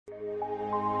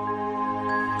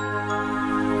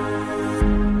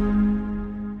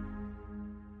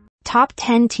Top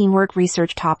 10 Teamwork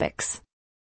Research Topics.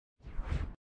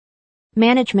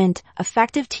 Management,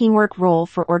 effective teamwork role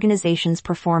for organization's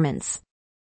performance.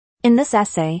 In this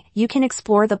essay, you can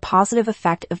explore the positive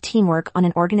effect of teamwork on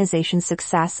an organization's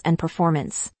success and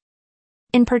performance.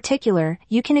 In particular,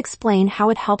 you can explain how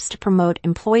it helps to promote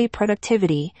employee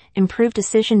productivity, improve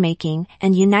decision-making,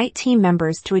 and unite team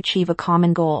members to achieve a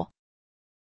common goal.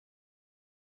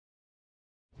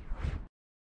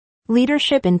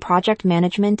 Leadership in project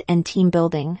management and team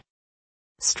building.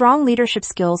 Strong leadership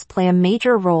skills play a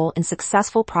major role in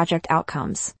successful project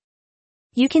outcomes.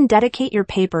 You can dedicate your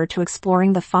paper to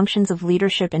exploring the functions of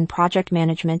leadership in project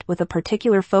management with a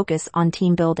particular focus on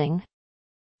team building.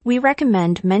 We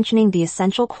recommend mentioning the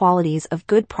essential qualities of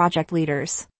good project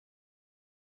leaders.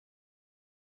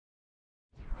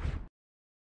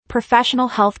 Professional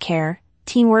healthcare,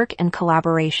 teamwork and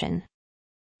collaboration.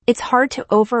 It's hard to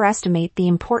overestimate the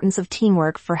importance of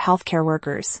teamwork for healthcare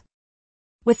workers.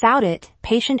 Without it,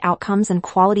 patient outcomes and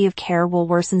quality of care will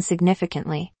worsen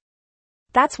significantly.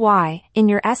 That's why, in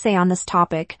your essay on this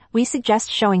topic, we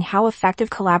suggest showing how effective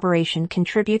collaboration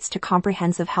contributes to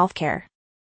comprehensive healthcare.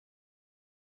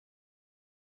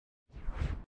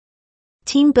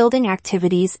 Team building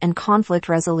activities and conflict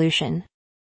resolution.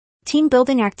 Team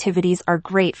building activities are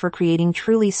great for creating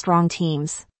truly strong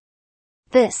teams.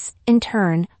 This, in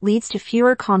turn, leads to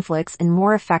fewer conflicts and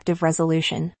more effective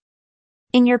resolution.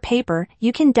 In your paper,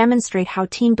 you can demonstrate how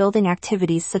team-building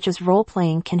activities such as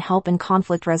role-playing can help in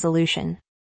conflict resolution.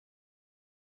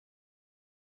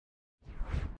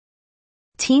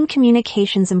 Team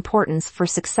communication's importance for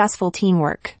successful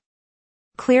teamwork.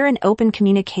 Clear and open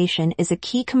communication is a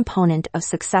key component of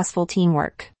successful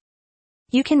teamwork.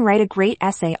 You can write a great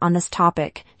essay on this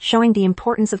topic, showing the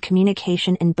importance of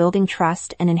communication in building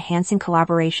trust and enhancing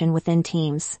collaboration within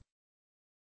teams.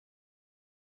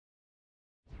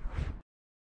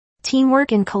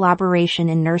 Teamwork and collaboration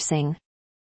in nursing.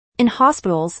 In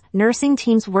hospitals, nursing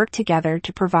teams work together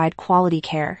to provide quality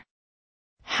care.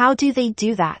 How do they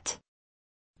do that?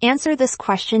 Answer this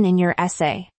question in your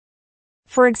essay.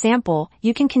 For example,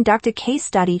 you can conduct a case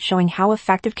study showing how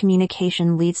effective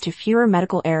communication leads to fewer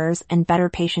medical errors and better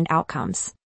patient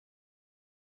outcomes.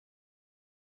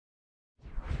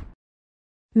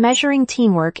 Measuring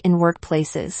teamwork in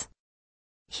workplaces.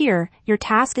 Here, your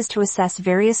task is to assess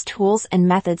various tools and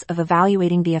methods of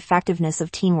evaluating the effectiveness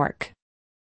of teamwork.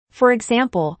 For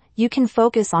example, you can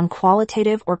focus on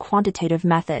qualitative or quantitative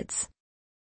methods.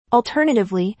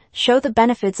 Alternatively, show the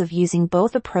benefits of using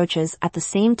both approaches at the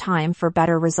same time for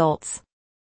better results.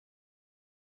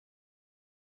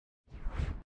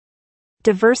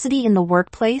 Diversity in the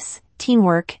workplace,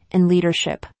 teamwork, and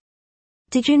leadership.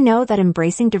 Did you know that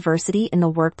embracing diversity in the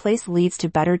workplace leads to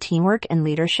better teamwork and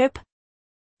leadership?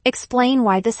 Explain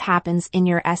why this happens in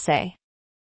your essay.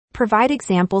 Provide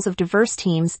examples of diverse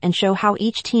teams and show how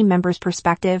each team member's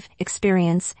perspective,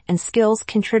 experience, and skills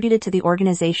contributed to the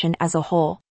organization as a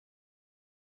whole.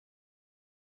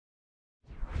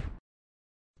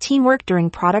 Teamwork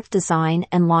during product design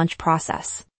and launch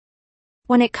process.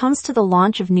 When it comes to the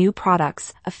launch of new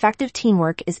products, effective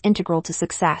teamwork is integral to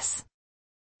success.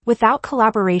 Without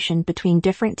collaboration between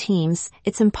different teams,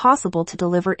 it's impossible to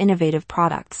deliver innovative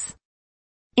products.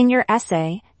 In your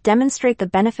essay, demonstrate the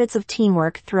benefits of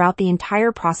teamwork throughout the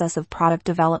entire process of product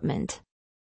development.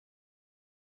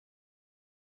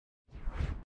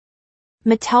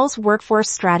 Mattel's workforce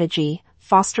strategy,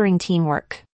 fostering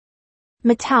teamwork.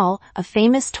 Mattel, a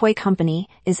famous toy company,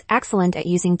 is excellent at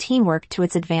using teamwork to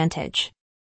its advantage.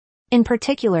 In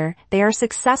particular, they are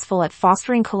successful at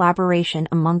fostering collaboration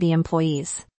among the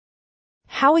employees.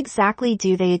 How exactly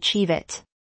do they achieve it?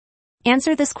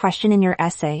 Answer this question in your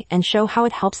essay and show how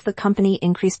it helps the company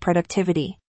increase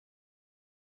productivity.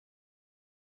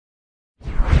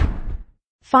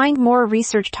 Find more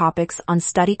research topics on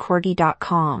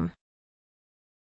studycorgi.com.